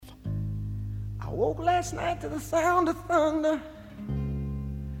I woke last night to the sound of thunder.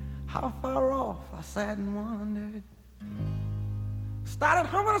 How far off I sat and wondered. Started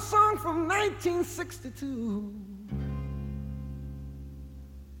humming a song from 1962.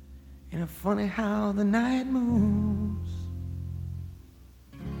 Ain't it funny how the night moves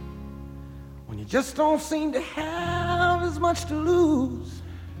when you just don't seem to have as much to lose?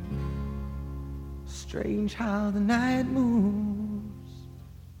 Strange how the night moves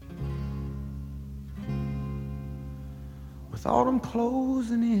with autumn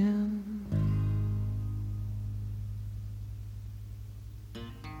closing in.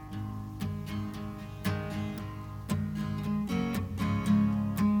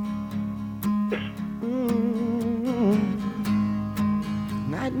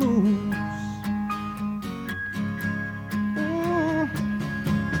 Night moves.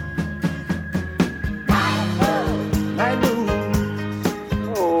 Night moves.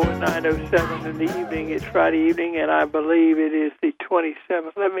 Oh, 9:07 in the evening. It's Friday evening, and I believe it is the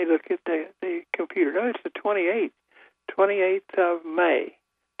 27th. Let me look at the computer. No, it's the 28th. 28th of May.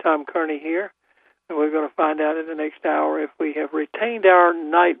 Tom Kearney here, and we're going to find out in the next hour if we have retained our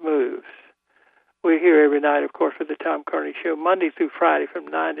night moves. We're here every night, of course, for the Tom Kearney Show, Monday through Friday from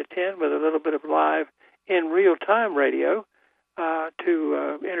 9 to 10, with a little bit of live in real-time radio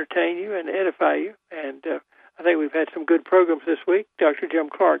to entertain you and edify you. And I think we've had some good programs this week. Dr. Jim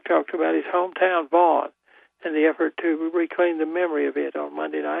Clark talked about his hometown, Vaughn, and the effort to reclaim the memory of it on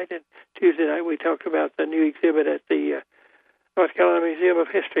Monday night. And Tuesday night we talked about the new exhibit at the North Carolina Museum of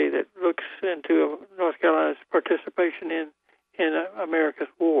History that looks into North Carolina's participation in America's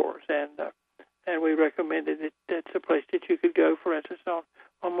wars. And we recommended that that's a place that you could go, for instance, on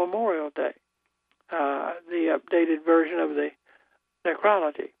Memorial Day. The updated version of the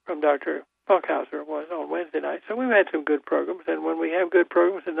necrology from Dr. Funkhauser was on Wednesday night. So we've had some good programs, and when we have good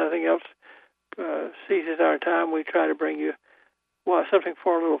programs and nothing else seizes our time, we try to bring you something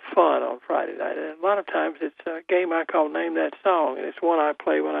for a little fun on Friday night. And a lot of times it's a game I call Name That Song, and it's one I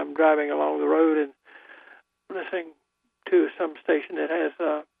play when I'm driving along the road and listening to some station that has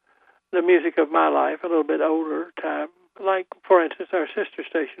the music of my life, a little bit older time, like, for instance, our sister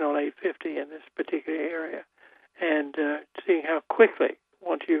station on 850 in this particular area, and seeing how quickly,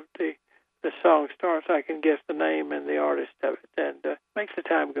 once the song starts, I can guess the name and the artist of it, and makes the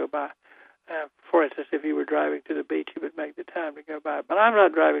time go by. For instance, if you were driving to the beach, it would make the time to go by. But I'm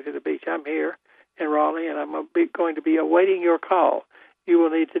not driving to the beach. I'm here in Raleigh, and I'm going to be awaiting your call. You will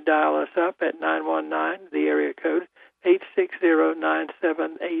need to dial us up at 919, the area code,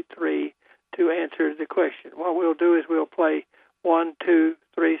 860-9783 to answer the question. What we'll do is we'll play 1, 2,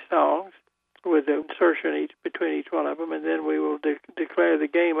 3 songs with the insertion between each one of them, and then we will declare the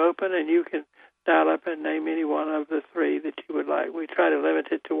game open, and you can dial up and name any one of the 3 that you would like. We try to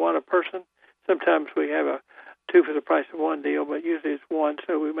limit it to 1 a person. Sometimes we have a 2 for the price of 1 deal, but usually it's 1,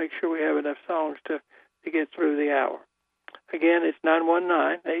 so we make sure we have enough songs to get through the hour. Again, it's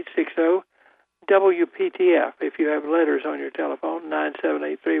 919-860-WPTF. If you have letters on your telephone,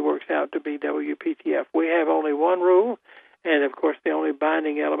 9783 works out to be WPTF. We have only one rule, and of course the only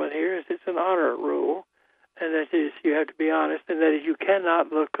binding element here is it's an honor rule, and that is you have to be honest, and that is you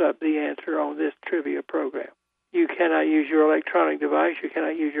cannot look up the answer on this trivia program. You cannot use your electronic device. You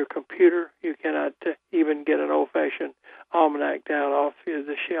cannot use your computer. You cannot even get an old-fashioned almanac down off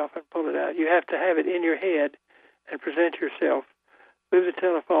the shelf and pull it out. You have to have it in your head and present yourself through the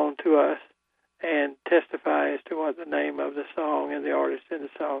telephone to us and testify as to what the name of the song and the artist in the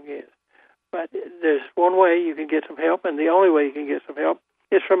song is. But there's one way you can get some help, and the only way you can get some help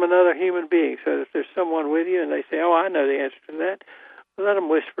is from another human being. So if there's someone with you and they say, oh, I know the answer to that, let them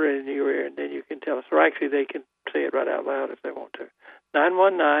whisper it in your ear, and then you can tell us. Or actually, they can say it right out loud if they want to.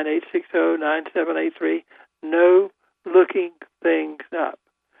 919-860-9783. No looking things up.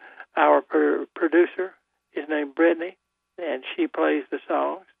 Our producer is named Brittany, and she plays the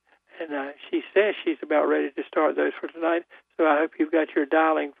songs. And she says she's about ready to start those for tonight. So I hope you've got your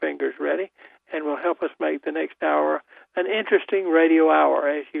dialing fingers ready, and will help us make the next hour an interesting radio hour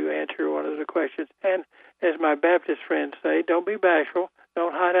as you answer one of the questions. And as my Baptist friends say, don't be bashful.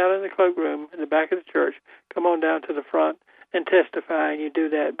 Don't hide out in the cloakroom in the back of the church. Come on down to the front and testify, and you do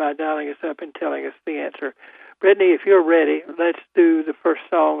that by dialing us up and telling us the answer. Brittany, if you're ready, let's do the first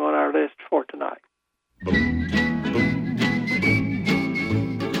song on our list for tonight.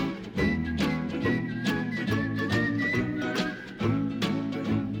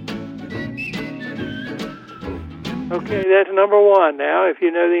 Okay, that's number 1 now. If you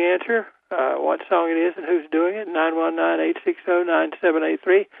know the answer, what song it is and who's doing it,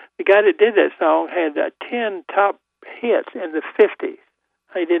 919-860-9783. The guy that did that song had 10 top hits in the 50s.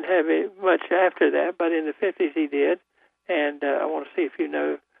 He didn't have much after that, but in the 50s he did. And I want to see if you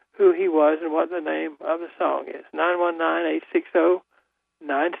know who he was and what the name of the song is.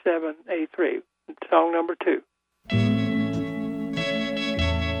 919-860-9783. Song number 2.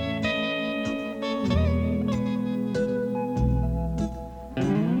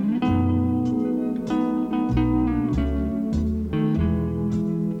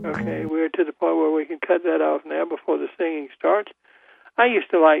 Okay, we're to the point where we can cut that off now before the singing starts. I used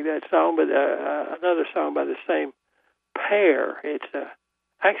to like that song, but another song by the same pair. It's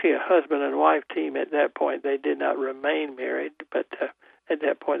actually a husband and wife team at that point. They did not remain married, but at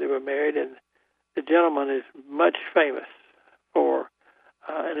that point they were married, and the gentleman is much famous for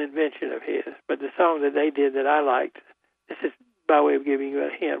an invention of his. But the song that they did that I liked, this is by way of giving you a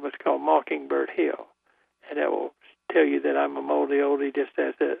hint, was called Mockingbird Hill, and that will tell you that I'm a moldy oldie just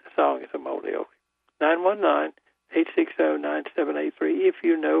as the song is a moldy oldie. 919-860-9783 if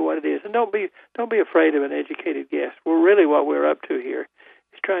you know what it is. And don't be afraid of an educated guess. What we're up to here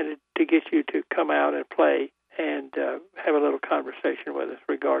is trying to get you to come out and play and have a little conversation with us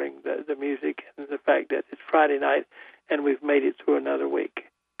regarding the music and the fact that it's Friday night and we've made it through another week.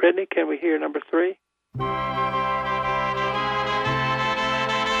 Brittany, can we hear number 3?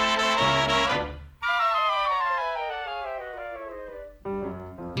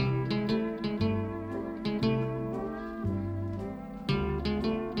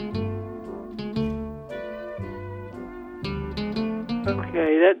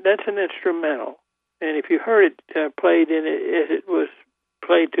 Okay, that's an instrumental. And if you heard it played in it as it was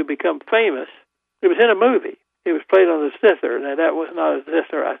played to become famous, it was in a movie. It was played on the zither. Now, that was not a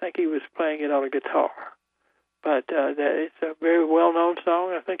zither. I think he was playing it on a guitar. But it's a very well-known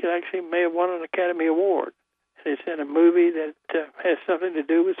song. I think it actually may have won an Academy Award. And it's in a movie that has something to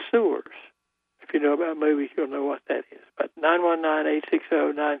do with sewers. If you know about movies, you'll know what that is. But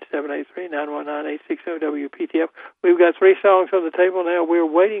 919-860-9783, 919-860-WPTF. We've got 3 songs on the table now. We're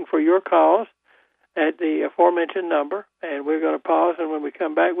waiting for your calls at the aforementioned number, and we're going to pause, and when we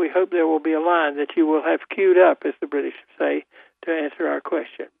come back, we hope there will be a line that you will have queued up, as the British say, to answer our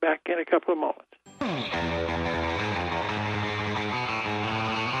question. Back in a couple of moments.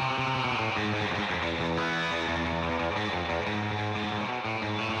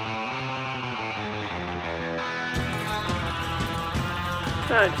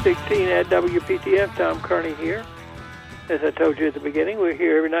 9:16 at WPTF. Tom Kearney here. As I told you at the beginning, we're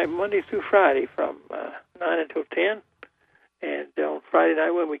here every night, Monday through Friday, from 9 until 10. And on Friday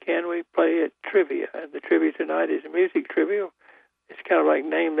night, when we can, we play at trivia. And the trivia tonight is a music trivia. It's kind of like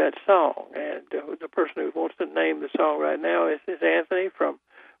Name That Song. And the person who wants to name the song right now is Anthony from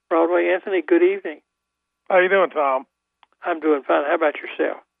Broadway. Anthony, good evening. How you doing, Tom? I'm doing fine. How about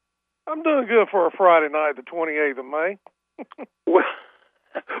yourself? I'm doing good for a Friday night, the 28th of May. Well,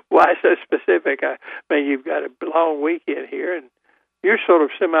 why so specific? I mean, you've got a long weekend here, and you're sort of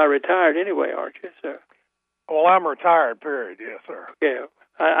semi-retired anyway, aren't you? So. Well, I'm retired, period. Yes, sir. Yeah.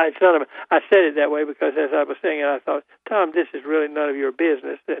 I said it that way because as I was saying it, I thought, Tom, this is really none of your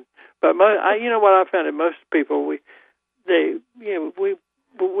business. But you know what I found that most people we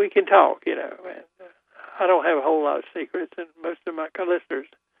can talk, you know. And I don't have a whole lot of secrets, and most of my listeners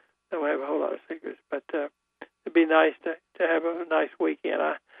don't have a whole lot of secrets. But it'd be nice to have a nice weekend.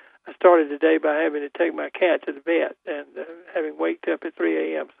 I started today by having to take my cat to the vet and having waked up at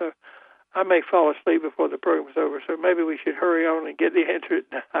 3 a.m. So I may fall asleep before the program's over, so maybe we should hurry on and get the answer.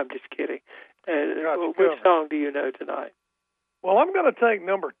 No, I'm just kidding. Which song do you know tonight? Well, I'm going to take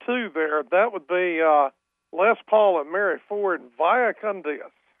number 2 there. That would be Les Paul and Mary Ford, Via con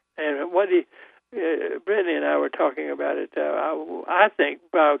Dios. And what do you, Brittany and I were talking about it. I think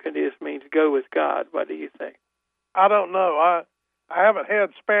Via con Dios means go with God. What do you think? I don't know. I haven't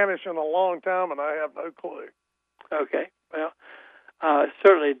had Spanish in a long time, and I have no clue. Okay. Well,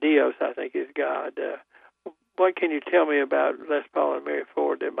 certainly Dios, I think, is God. What can you tell me about Les Paul and Mary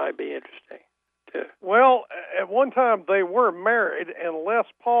Ford that might be interesting? Well, at one time they were married, and Les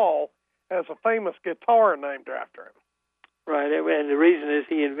Paul has a famous guitar named after him. Right, and the reason is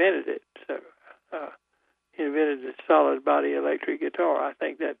he invented it. So he invented the solid body electric guitar. I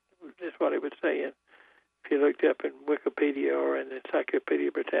think that is what it would say if you looked up in Wikipedia or in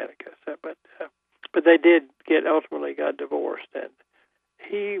Encyclopedia Britannica. So, but they ultimately got divorced, and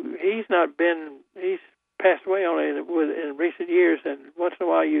he's passed away only in recent years, and once in a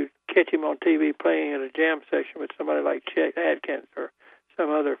while you catch him on TV playing in a jam session with somebody like Chet Atkins or some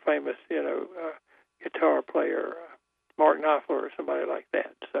other famous, guitar player, Mark Knopfler or somebody like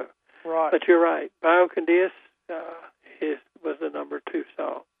that. So, right. But you're right. Via con Dios was the number 2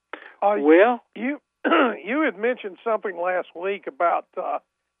 song. You you had mentioned something last week about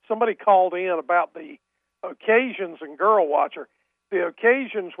somebody called in about the Occasions and Girl Watcher. The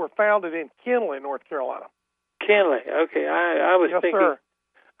Occasions were founded in Kenly, North Carolina. Kenly, okay. I was yes, thinking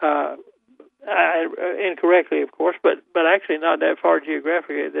incorrectly, of course, but actually not that far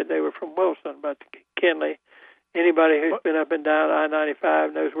geographically that they were from Wilson, but Kenly. Anybody who's been up and down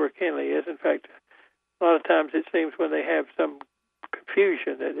I-95 knows where Kenly is. In fact, a lot of times it seems when they have some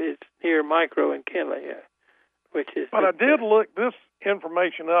confusion that it's near Micro and Kenly, which is... But I did look this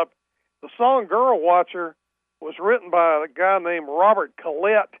information up. The song Girl Watcher was written by a guy named Robert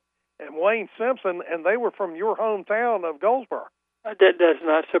Collette and Wayne Simpson, and they were from your hometown of Goldsboro. That does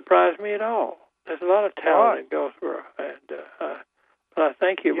not surprise me at all. There's a lot of talent in Goldsboro, and but I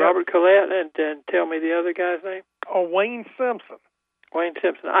thank you. Yep. Robert Collette, and tell me the other guy's name. Oh, Wayne Simpson. Wayne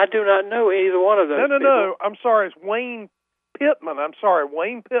Simpson. I do not know either one of those people. No. I'm sorry. It's Wayne Pittman. I'm sorry,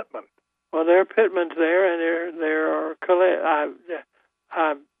 Wayne Pittman. Well, there are Pittmans there, and there are Collette.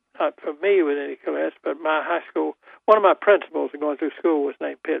 I'm not familiar with any Collettes, but my high school, one of my principals going through school was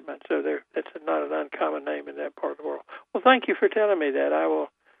named Pittman, so that's not an uncommon name in that part of the world. Well, thank you for telling me that. I will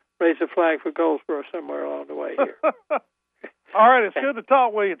raise a flag for Goldsboro somewhere along the way here. All right, it's good to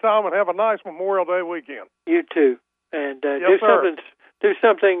talk with you, Tom, and have a nice Memorial Day weekend. You too, and yes, do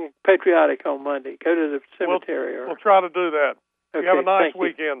something patriotic on Monday. Go to the cemetery. We'll try to do that. Okay, you have a nice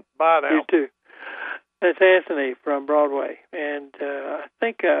weekend. Bye now. You too. That's Anthony from Broadway, and I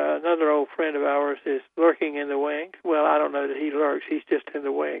think another old friend of ours is lurking in the wings. Well, I don't know that he lurks. He's just in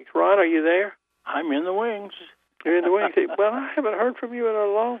the wings. Ron, are you there? I'm in the wings. You're in the wings. Well, I haven't heard from you in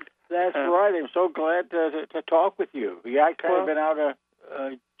a long time. That's right. I'm so glad to talk with you. Yeah, I kind of been out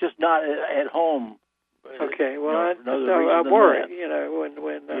just not at home. Okay. Well, I worry. You know,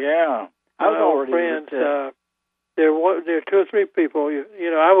 when yeah, I was already friends. There are 2 or 3 people.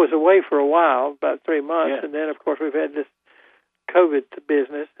 You know, I was away for a while, about 3 months, and then of course we've had this COVID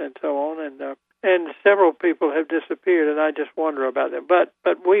business and so on, and several people have disappeared, and I just wonder about them. But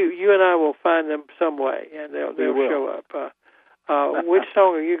you and I will find them some way, and they'll show up. Which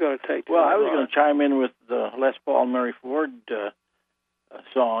song are you going to take? Well, I was going to chime in with the Les Paul and Mary Ford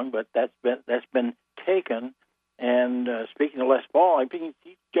song, but that's been taken. And speaking of Les Paul, I think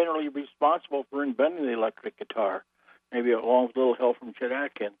he's generally responsible for inventing the electric guitar, maybe along with a little help from Chet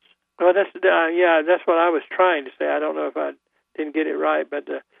Atkins. Well, that's what I was trying to say. I don't know if I didn't get it right, but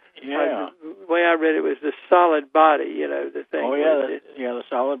the way I read it was the solid body. You know, the thing. Oh yeah, the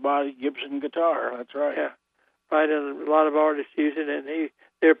solid body Gibson guitar. That's right. Yeah. Right, and a lot of artists use it, and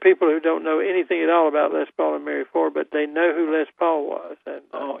there are people who don't know anything at all about Les Paul and Mary Ford, but they know who Les Paul was. And,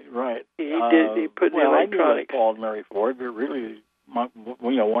 right. He put in the electronics. I knew Les Paul and Mary Ford. They're really,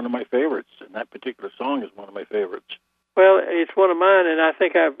 one of my favorites, and that particular song is one of my favorites. Well, it's one of mine, and I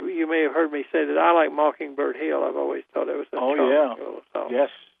think you may have heard me say that I like Mockingbird Hill. I've always thought it was a little song. Yes.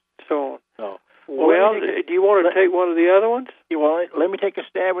 So on. So. Well, do you want to take one of the other ones? Well, let me take a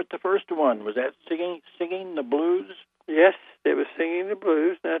stab at the first one. Was that singing the blues? Yes, it was Singing the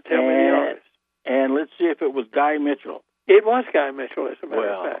Blues. Now tell me the artist. And let's see if it was Guy Mitchell. It was Guy Mitchell, as a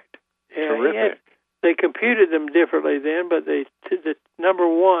matter of fact. Yeah, terrific. They computed them differently then, but the number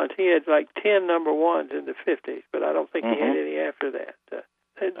ones, he had like 10 number ones in the 50s, but I don't think he had any after that.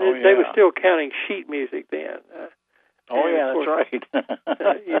 They were still counting sheet music then. That's right.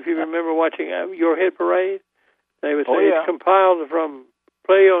 If you remember watching Your Hit Parade, they would say it's compiled from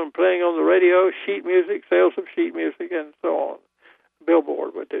playing on the radio, sheet music, sales of sheet music, and so on.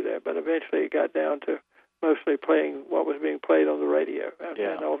 Billboard would do that, but eventually it got down to mostly playing what was being played on the radio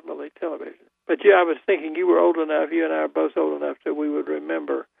and ultimately television. But I was thinking you were old enough, you and I are both old enough that we would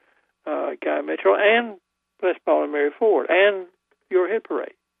remember Guy Mitchell and Les Paul and Mary Ford and Your Hit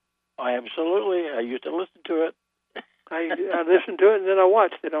Parade. Absolutely. I used to listen to it. I listened to it, and then I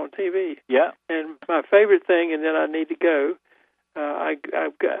watched it on TV. Yeah. And my favorite thing, and then I need to go,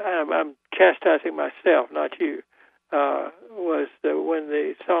 I'm chastising myself, not you, was when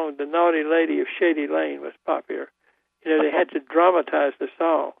the song The Naughty Lady of Shady Lane was popular. You know, they had to dramatize the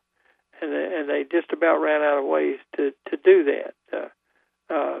song, and they just about ran out of ways to do that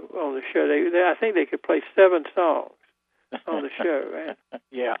on the show. I think they could play 7 songs on the show.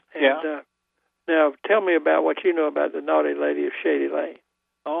 Now, tell me about what you know about The Naughty Lady of Shady Lane.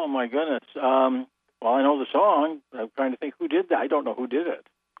 Oh, my goodness. Well, I know the song. I'm trying to think who did that. I don't know who did it.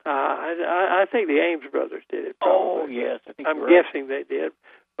 I think the Ames brothers did it, probably. Oh, yes. I'm guessing they did.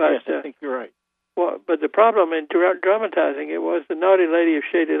 But, yes, I think you're right. Well, but the problem in dramatizing it was The Naughty Lady of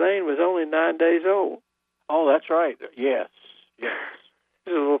Shady Lane was only 9 days old. Oh, that's right. Yes.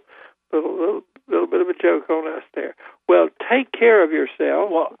 Little little bit of a joke on us there. Well, take care of yourself.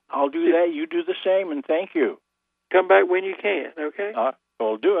 Well, I'll do that. You do the same, and thank you. Come back when you can, okay?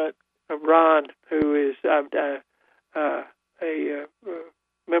 We'll do it. Ron, who is a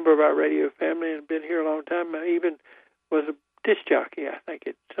member of our radio family and been here a long time, even was a disc jockey, I think,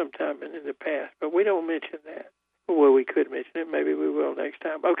 at some time in the past. But we don't mention that. Well, we could mention it. Maybe we will next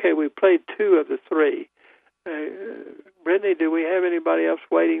time. Okay, we played 2 of the 3. Brittany, do we have anybody else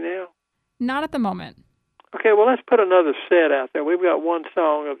waiting now? Not at the moment. Okay, well, let's put another set out there. We've got 1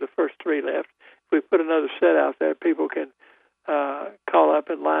 song of the first 3 left. If we put another set out there, people can call up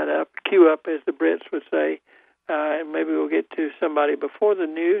and line up, queue up, as the Brits would say, and maybe we'll get to somebody before the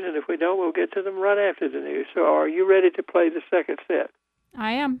news, and if we don't, we'll get to them right after the news. So are you ready to play the second set?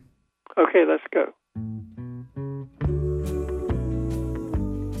 I am. Okay, let's go.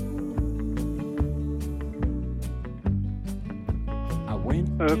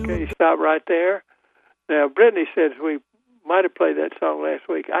 Okay, stop right there. Now, Brittany says we might have played that song last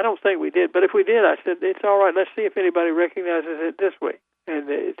week. I don't think we did, but if we did, I said, it's all right. Let's see if anybody recognizes it this week. And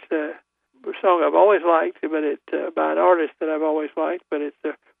it's a song I've always liked, but it's by an artist that I've always liked, but it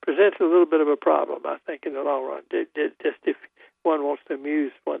presents a little bit of a problem, I think, in the long run, just if one wants to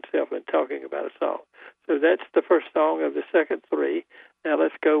amuse oneself in talking about a song. So that's the first song of the second 3. Now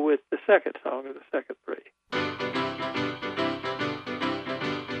let's go with the second song of the second 3.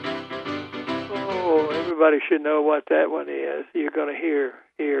 Oh, everybody should know what that one is. You're going to hear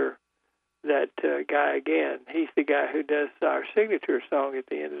that guy again. He's the guy who does our signature song at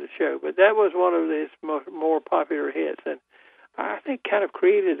the end of the show. But that was one of his more popular hits, and I think kind of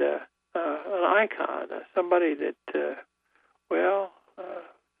created an icon, somebody that,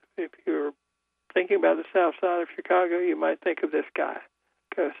 if you're thinking about the south side of Chicago, you might think of this guy.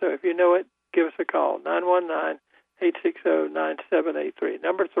 So if you know it, give us a call, 919-860-9783,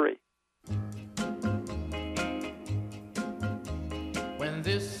 number 3. When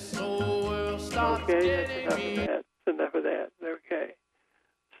this old world starts Okay, that's enough of that. Okay.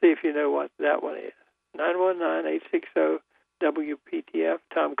 See if you know what that one is. 919-860-WPTF.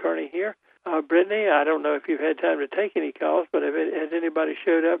 Tom Kearney here. Brittany, I don't know if you've had time to take any calls, but has anybody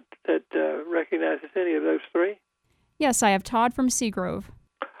showed up that recognizes any of those 3? Yes, I have Todd from Seagrove.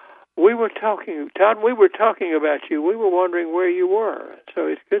 Todd, we were talking about you. We were wondering where you were. So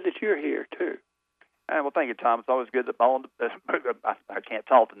it's good that you're here, too. Well, thank you, Tom. It's always good to be on. I can't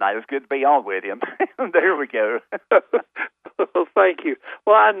talk tonight. It's good to be on with you. There we go. Well, thank you.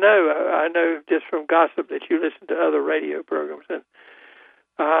 Well, I know just from gossip that you listen to other radio programs, and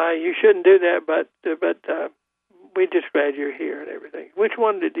you shouldn't do that. But we're just glad you're here and everything. Which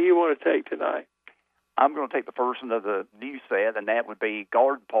one do you want to take tonight? I'm going to take the first one of the new set, and that would be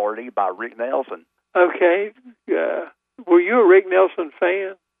 "Garden Party" by Rick Nelson. Okay. Were you a Rick Nelson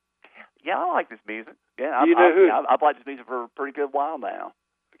fan? Yeah, I like this music. Yeah, I've liked this music for a pretty good while now.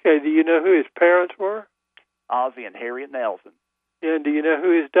 Okay, do you know who his parents were? Ozzie and Harriet Nelson. Yeah, and do you know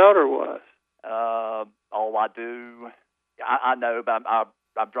who his daughter was? All I do, I know, but I'm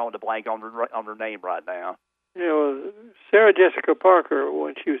drawing a blank on her name right now. You know, Sarah Jessica Parker,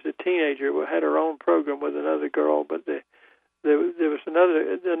 when she was a teenager, had her own program with another girl, but there was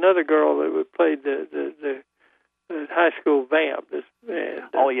another girl that played the high school vamp. The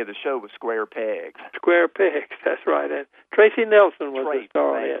show was Square Pegs. Square Pegs, that's right. And Tracy Nelson was the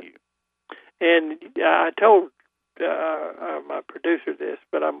star of it. And I told my producer this,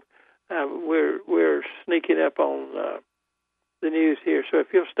 but we're sneaking up on the news here. So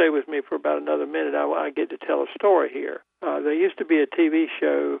if you'll stay with me for about another minute, I get to tell a story here. There used to be a TV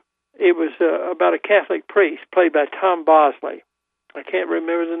show. It was about a Catholic priest played by Tom Bosley. I can't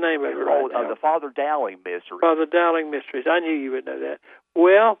remember the name of it right now. The Father Dowling Mysteries. Father Dowling Mysteries. I knew you would know that.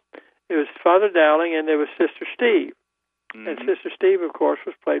 Well, it was Father Dowling, and there was Sister Steve. Mm-hmm. And Sister Steve, of course,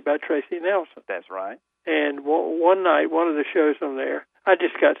 was played by Tracy Nelson. That's right. And one night, one of the shows on there, I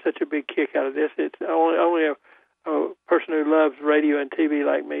just got such a big kick out of this. It's only a person who loves radio and TV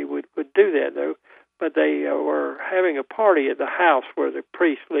like me would do that, though. But they were having a party at the house where the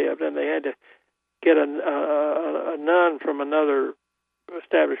priest lived, and they had to get a nun from another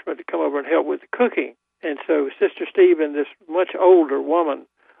establishment to come over and help with the cooking. And so Sister Steve and this much older woman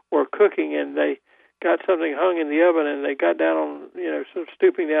were cooking, and they got something hung in the oven, and they got down on, sort of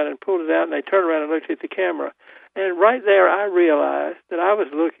stooping down and pulled it out, and they turned around and looked at the camera. And right there I realized that I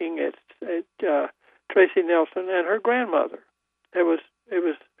was looking at Tracy Nelson and her grandmother. It was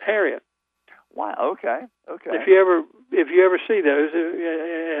Harriet. Wow, okay. If you ever see those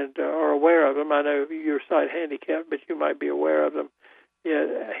and are aware of them, I know you're sight handicapped, but you might be aware of them.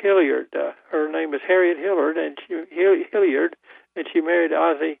 Yeah, Hilliard. Her name was Harriet Hilliard, and she married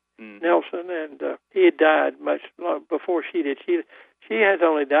Ozzie Nelson, and he had died much long before she did. She has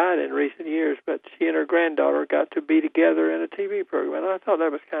only died in recent years, but she and her granddaughter got to be together in a TV program, and I thought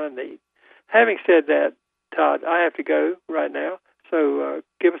that was kind of neat. Having said that, Todd, I have to go right now, so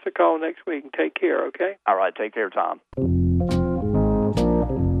give us a call next week and take care, okay? All right, take care, Tom.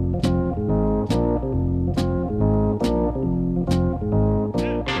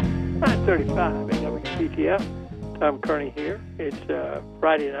 35 at WPTF. Tom Kearney here. It's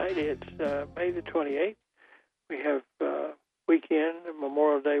Friday night. It's May the 28th. We have weekend,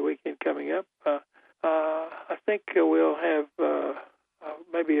 Memorial Day weekend coming up. I think we'll have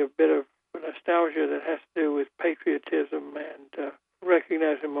maybe a bit of nostalgia that has to do with patriotism and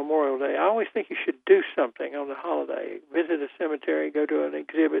recognizing Memorial Day. I always think you should do something on the holiday. Visit a cemetery, go to an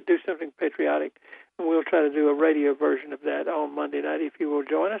exhibit, do something patriotic, and we'll try to do a radio version of that on Monday night if you will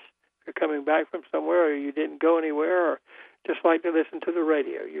join us. If you're coming back from somewhere or you didn't go anywhere or just like to listen to the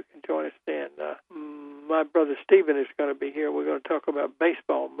radio, you can join us then. My brother Stephen is going to be here. We're going to talk about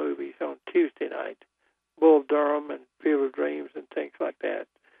baseball movies on Tuesday night, Bull Durham and Field of Dreams and things like that.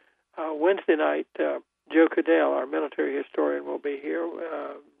 Wednesday night, Joe Cadell, our military historian, will be here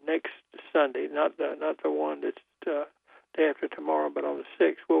next Sunday, not the one that's day after tomorrow, but on the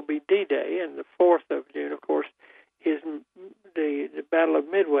 6th will be D-Day, and the 4th of June, of course, is the Battle of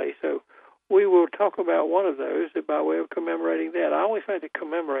Midway. So we will talk about one of those by way of commemorating that. I always like to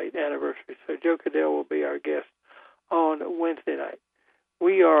commemorate anniversaries, so Joe Cadell will be our guest on Wednesday night.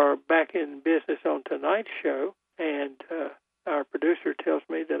 We are back in business on tonight's show, and our producer tells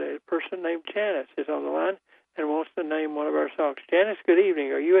me that a person named Janice is on the line and wants to name one of our songs. Janice, good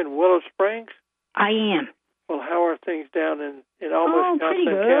evening. Are you in Willow Springs? I am. Well, how are things down in almost pretty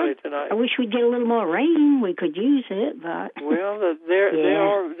Johnson good. County tonight? I wish we'd get a little more rain. We could use it, but well,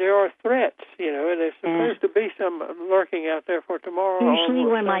 there are threats, and there's supposed to be some lurking out there for tomorrow. Usually,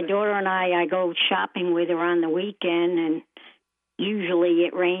 when my daughter and I go shopping with her on the weekend, and usually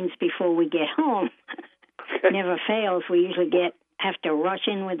it rains before we get home. Okay. Never fails. We usually have to rush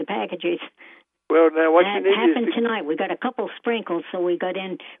in with the packages. Well, now what that you need happened is tonight. We got a couple sprinkles, so we got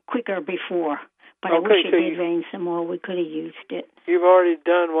in quicker before. But okay, I wish it so did rain some more. We could have used it. You've already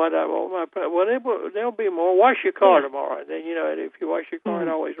done what I want. Well, there'll be more. Wash your car tomorrow. Then if you wash your car, it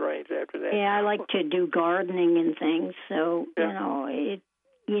always rains after that. Yeah, I like to do gardening and things, so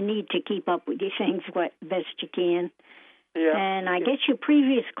you need to keep up with these things best you can. Yeah. And I guess your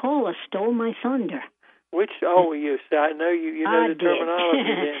previous caller stole my thunder. Which you say? I know you know the terminology.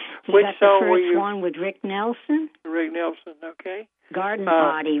 Then. Which got song the were you? First one with Rick Nelson. Rick Nelson, okay. Garden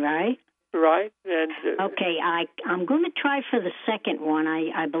Party, right? Right. And okay, I'm going to try for the second one.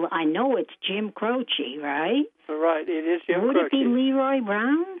 I know it's Jim Croce, right? Right, it is Jim Croce. Would it be Leroy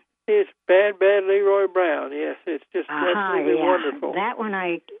Brown? It's Bad Leroy Brown. Yes, it's just absolutely wonderful. That one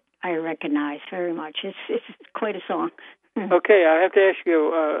I recognize very much. It's quite a song. Okay, I have to ask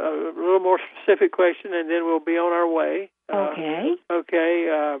you a little more specific question, and then we'll be on our way. Okay.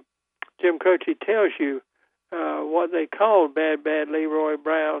 Jim Croce tells you what they called Bad Leroy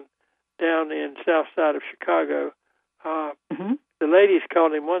Brown down in south side of Chicago. The ladies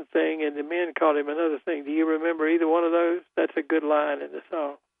called him one thing, and the men called him another thing. Do you remember either one of those? That's a good line in the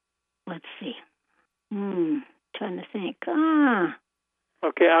song. Let's see. Trying to think.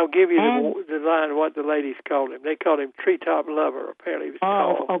 Okay, I'll give you the line what the ladies called him. They called him Treetop Lover, apparently he was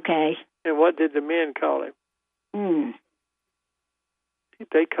called. Oh, okay. And what did the men call him?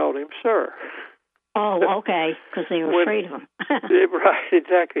 They called him Sir. Oh, okay, because they were afraid of him. Right,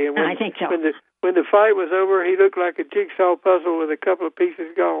 exactly. And I think so. When the fight was over, he looked like a jigsaw puzzle with a couple of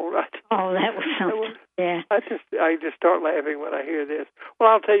pieces gone. Right? Oh, that was something. Yeah. I just start laughing when I hear this. Well,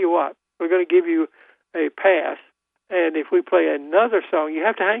 I'll tell you what. We're going to give you a pass. And if we play another song, you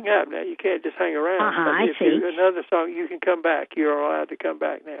have to hang up now. You can't just hang around. I see. Another song, you can come back. You're allowed to come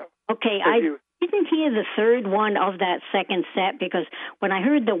back now. Okay, I didn't hear the third one of that second set because when I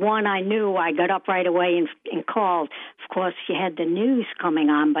heard the one I knew, I got up right away and called. Of course, you had the news coming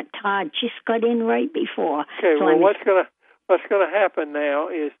on, but Todd just got in right before. Okay, so what's gonna happen now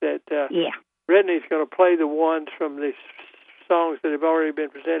is that Brittany's going to play the ones from the songs that have already been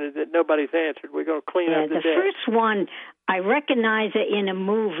presented that nobody's answered. We're going to clean up the deck. The first one, I recognize it in a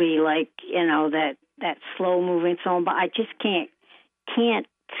movie, like, that slow-moving song, but I just can't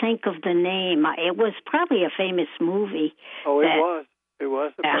think of the name. It was probably a famous movie. Oh, it was. It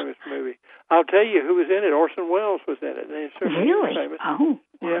was a famous movie. I'll tell you who was in it. Orson Welles was in it. Really? Famous. Oh,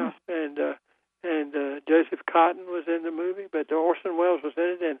 Yeah, wow. and Joseph Cotton was in the movie, but Orson Welles was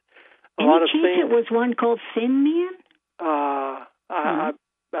in it, and a lot of scenes. It was one called Thin Man? I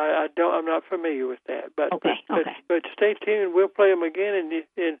I'm not familiar with that. But Okay. but stay tuned. We'll play them again,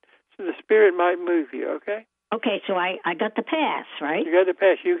 and so the spirit might move you. Okay. Okay, so I got the pass, right? You got the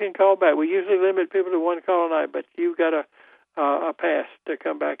pass. You can call back. We usually limit people to one call a night, but you've got a pass to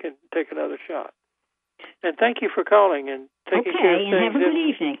come back and take another shot. And thank you for calling and taking care of things. Okay, and have a good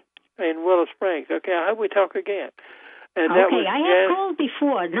evening. In Willow Springs. Okay, I hope we talk again. And Okay, that was I have called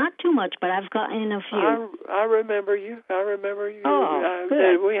before, not too much, but I've gotten a few. I remember you. Oh, good.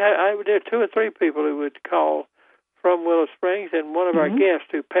 There are 2 or 3 people who would call from Willow Springs, and one of our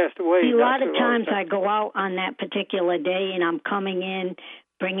guests who passed away. See, a lot of times I go out on that particular day, and I'm coming in,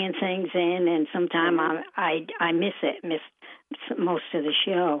 bringing things in, and sometimes I miss most of the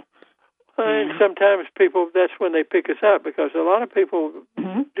show. And sometimes people, that's when they pick us up, because a lot of people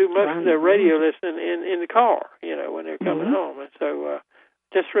do most of their radio listening in the car, when they're coming home. And so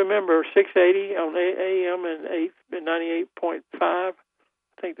just remember 680 on AM and 98.5. I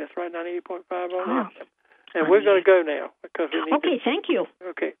think that's right, 98.5 on AM. And we're going to go now because we need Okay, thank you.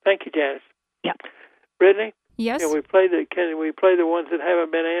 Okay, thank you, Janice. Yep. Brittany? Yes. Can we play the ones that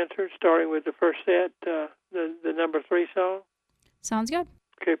haven't been answered, starting with the first set, the number 3 song? Sounds good.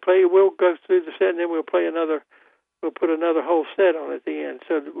 Okay, we'll go through the set, and then we'll play another. We'll put another whole set on at the end.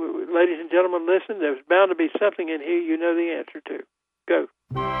 So, ladies and gentlemen, listen. There's bound to be something in here you know the answer to. Go.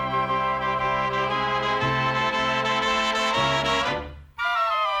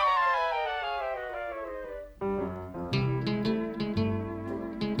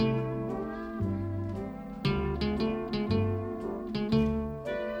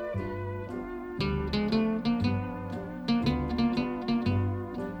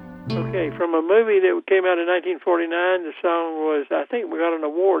 Okay, from a movie that came out in 1949, the song was, I think we got an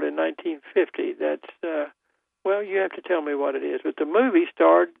award in 1950. That's, well, you have to tell me what it is. But the movie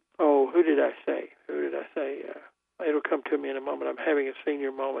starred, who did I say? It'll come to me in a moment. I'm having a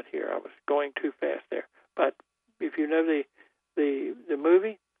senior moment here. I was going too fast there. But if you know the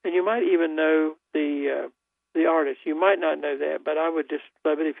movie, and you might even know the artist. You might not know that, but I would just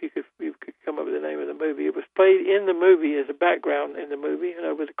love it if you could come up with the name of the movie. It was played in the movie as a background in the movie and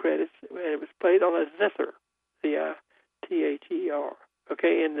over the credits, and it was played on a zither, Z-I-T-H-E-R.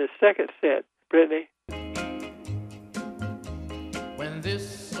 Okay, in the second set, Brittany. When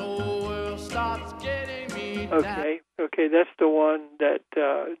this old world starts getting me down. Okay, that's the one that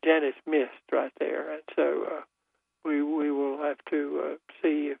Janice missed right there, and so we will have to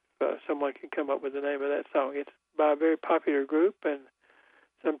see if someone can come up with the name of that song. It's by a very popular group, and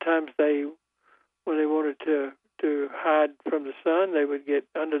sometimes when they wanted to hide from the sun, they would get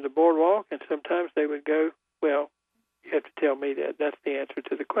under the boardwalk, and sometimes they would go, well, you have to tell me that. That's the answer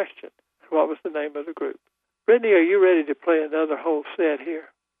to the question. What was the name of the group? Brittany, are you ready to play another whole set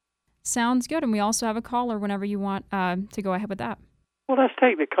here? Sounds good, and we also have a caller whenever you want to go ahead with that. Well, let's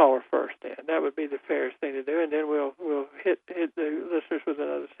take the caller first, then. That would be the fairest thing to do, and then we'll hit the listeners with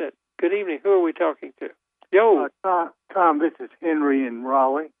another set. Good evening. Who are we talking to? Yo. Tom, this is Henry in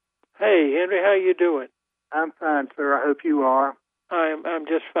Raleigh. Hey, Henry, how you doing? I'm fine, sir. I hope you are. I'm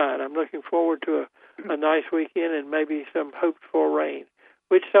just fine. I'm looking forward to a nice weekend and maybe some hoped for rain.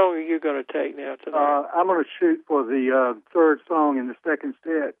 Which song are you going to take now tonight? I'm going to shoot for the third song in the second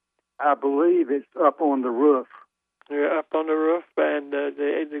set. I believe it's Up on the Roof. You're Up on the Roof, and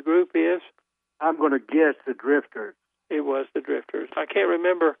the group is? I'm going to guess the Drifters. It was the Drifters. I can't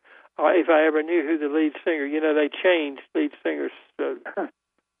remember if I ever knew who the lead singer. They changed lead singers.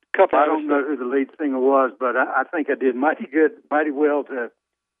 I don't know who the lead singer was, but I think I did mighty well to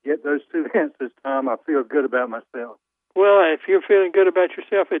get those 2 answers, Tom. I feel good about myself. Well, if you're feeling good about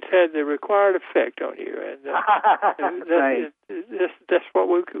yourself, it's had the required effect on you, and that's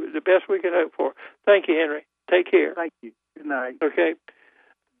what the best we can hope for. Thank you, Henry. Take care. Thank you. Good night. Okay.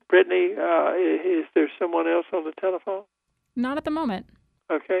 Brittany, is there someone else on the telephone? Not at the moment.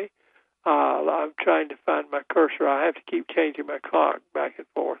 Okay. I'm trying to find my cursor. I have to keep changing my clock back and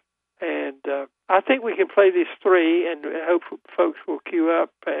forth. And I think we can play these 3 and hope folks will queue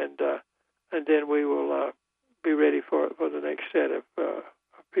up, and then we will be ready for the next set of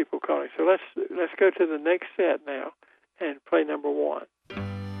people calling. So let's go to the next set now and play number 1.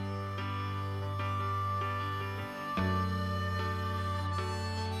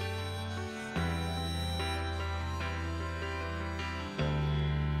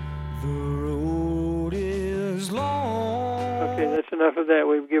 The road is long. Okay, that's enough of that.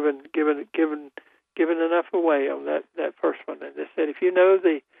 We've given enough away on that first one. And they said if you know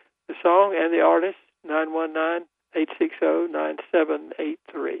the song and the artist,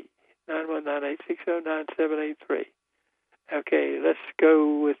 919-860-9783. 919-860-9783. Okay, let's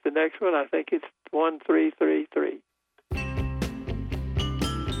go with the next one. I think it's 1333.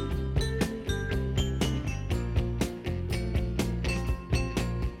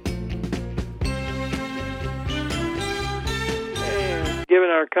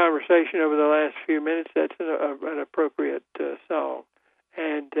 given our conversation over the last few minutes, that's an appropriate song.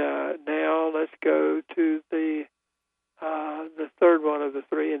 And now let's go to the third one of the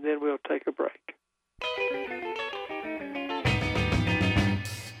three, and then we'll take a break.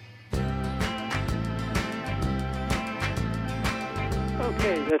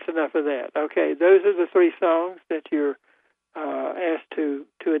 Okay, that's enough of that. Okay, those are the three songs that you're asked to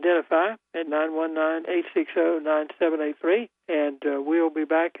identify at 919-860-9783, and we'll be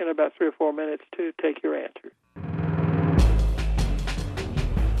back in about 3 or 4 minutes to take your answers.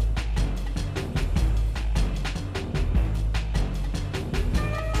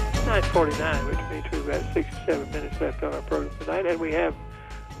 9:49, which means we've got 6 or 7 minutes left on our program tonight, and we have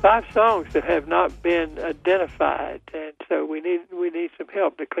 5 songs that have not been identified, and so we need some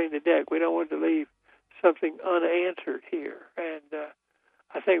help to clean the deck. We don't want to leave something unanswered here, and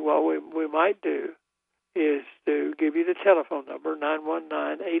I think what we might do is to give you the telephone number,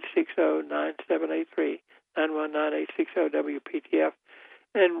 919-860-9783, 919-860-WPTF.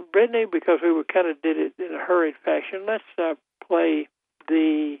 And Brittany, because we kind of did it in a hurried fashion, let's play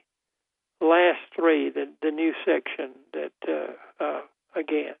the last three, the new section that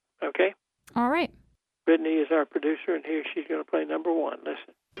again, okay? All right. Brittany is our producer, and here she's going to play number 1.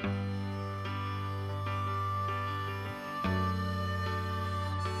 Listen.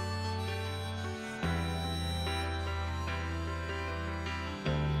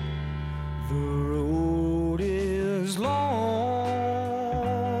 The road is long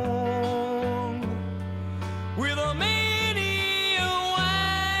with a many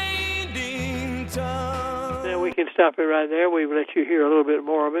winding turn. Now we can stop it right there. We've let you hear a little bit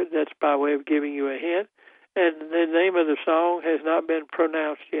more of it. That's by way of giving you a hint. And the name of the song has not been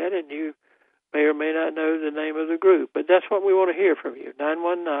pronounced yet, and you may or may not know the name of the group. But that's what we want to hear from you,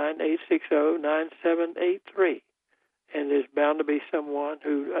 919-860-9783. And there's bound to be someone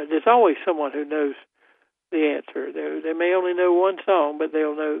there's always someone who knows the answer. They may only know one song, but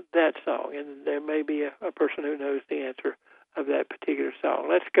they'll know that song. And there may be a person who knows the answer of that particular song.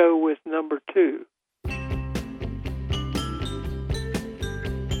 Let's go with number 2.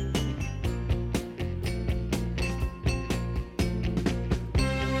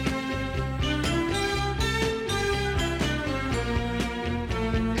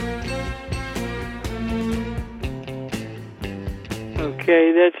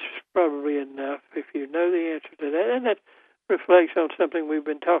 Okay, that's probably enough if you know the answer to that. And that reflects on something we've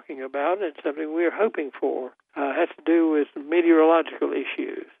been talking about and something we're hoping for. It has to do with meteorological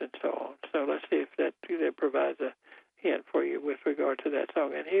issues and so on. So let's see if that provides a hint for you with regard to that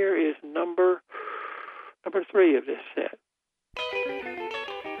song. And here is number 3 of this set.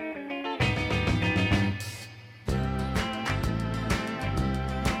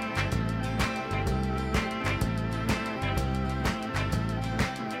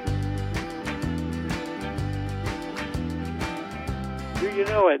 You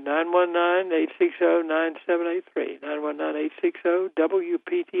know it, 919-860-9783,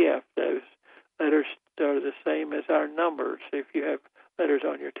 919-860-WPTF. Those letters are the same as our numbers if you have letters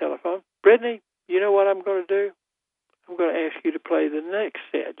on your telephone. Brittany, you know what I'm going to do? I'm going to ask you to play the next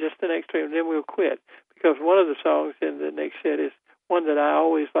set, just the next 3, and then we'll quit, because one of the songs in the next set is one that I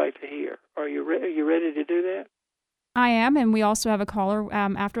always like to hear. Are you ready to do that? I am, and we also have a caller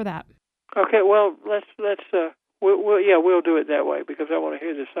after that. Okay, well, we'll do it that way because I want to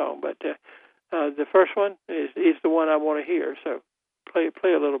hear the song. But the first one is the one I want to hear. So play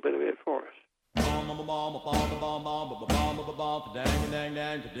a little bit of it for us.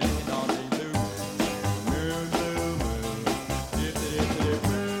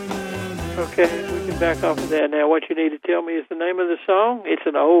 Okay, we can back off of that. Now, what you need to tell me is the name of the song. It's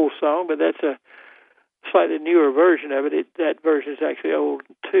an old song, but that's a slightly newer version of it. That version is actually old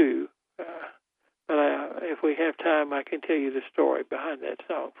too. But if we have time, I can tell you the story behind that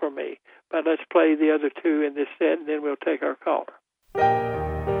song for me. But let's play the other 2 in this set, and then we'll take our caller.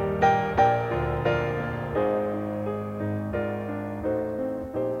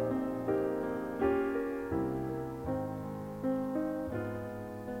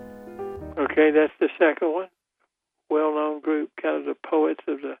 Okay, that's the second one. Well-known group, kind of the poets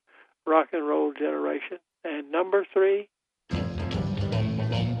of the rock and roll generation. And number 3.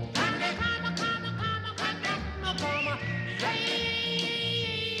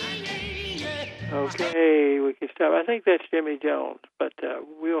 Okay, we can stop. I think that's Jimmy Jones, but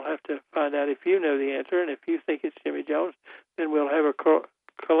we'll have to find out if you know the answer, and if you think it's Jimmy Jones, then we'll have a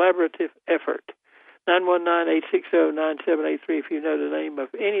collaborative effort. 919-860-9783 if you know the name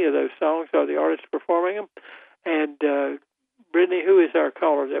of any of those songs or the artists performing them. And Brittany, who is our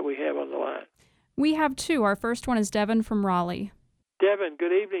caller that we have on the line? We have 2. Our first one is Devin from Raleigh. Devin,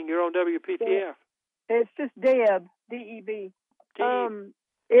 good evening. You're on WPTF. It's just Deb, D-E-B. Okay.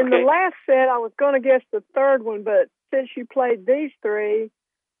 In the last set, I was going to guess the third one, but since you played these three,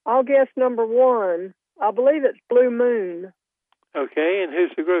 I'll guess number one. I believe it's Blue Moon. Okay, and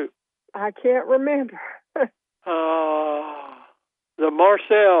who's the group? I can't remember. The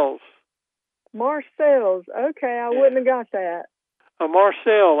Marcells. Marcells. Okay, I wouldn't have got that. A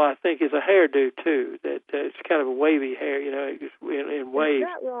Marcel, I think, is a hairdo, too. That it's kind of a wavy hair, you know, in waves. Is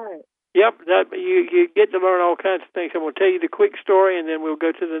that right? Yep, you get to learn all kinds of things. I'm going to tell you the quick story, and then we'll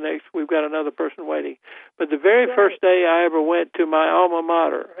go to the next. We've got another person waiting. But the very first day I ever went to my alma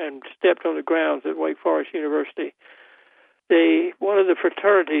mater and stepped on the grounds at Wake Forest University, one of the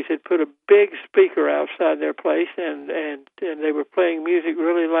fraternities had put a big speaker outside their place, and they were playing music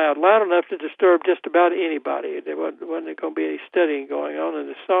really loud enough to disturb just about anybody. There wasn't going to be any studying going on. And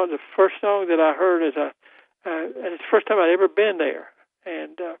the first song that I heard and it's the first time I'd ever been there,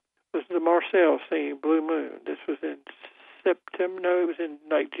 and was the Marcells singing Blue Moon. This was in September. No, it was in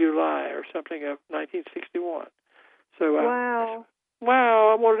like July or something of 1961. So wow.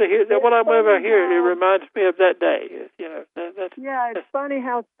 Wow, I wanted to hear that. Whenever I hear it, it reminds me of that day. You know, that's it's funny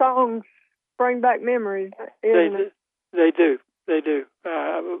how songs bring back memories. They do. Thank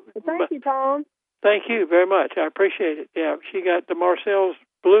you, Tom. Thank you very much. I appreciate it. Yeah, she got the Marcells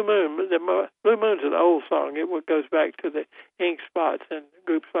Blue Moon. The Blue Moon's an old song. It goes back to the Ink Spots and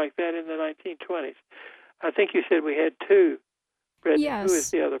groups like that in the 1920s. I think you said we had two. Brittany, yes. Who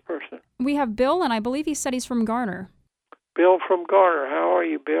is the other person? We have Bill, and I believe he said he's from Garner. Bill from Garner. How are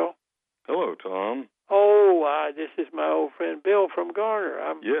you, Bill? Hello, Tom. Oh, this is my old friend Bill from Garner.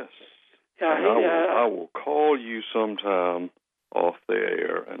 Yes. I will call you sometime off the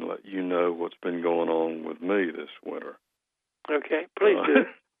air and let you know what's been going on with me this winter. Okay, please do.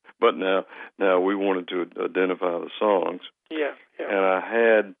 But now we wanted to identify the songs. Yeah. And I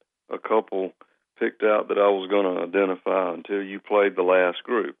had a couple picked out that I was going to identify until you played the last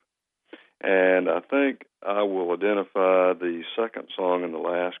group. And I think I will identify the second song in the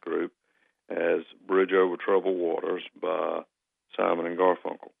last group as Bridge Over Troubled Waters by Simon and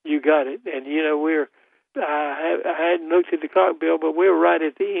Garfunkel. You got it. And, you know, I hadn't looked at the clock, Bill, but we're right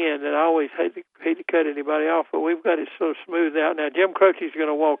at the end, and I always hate to cut anybody off, but we've got it so smooth out. Now, Jim Croce's going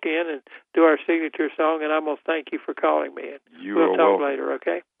to walk in and do our signature song, and I'm going to thank you for calling me. We'll talk later,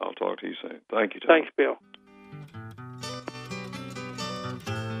 okay? I'll talk to you soon. Thank you, Tom. Thanks, Bill.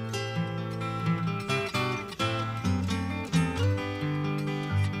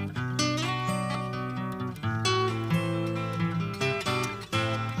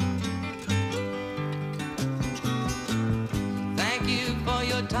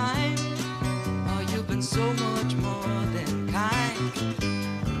 Time, oh, you've been so much more than kind.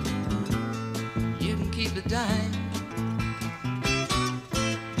 You can keep the dime.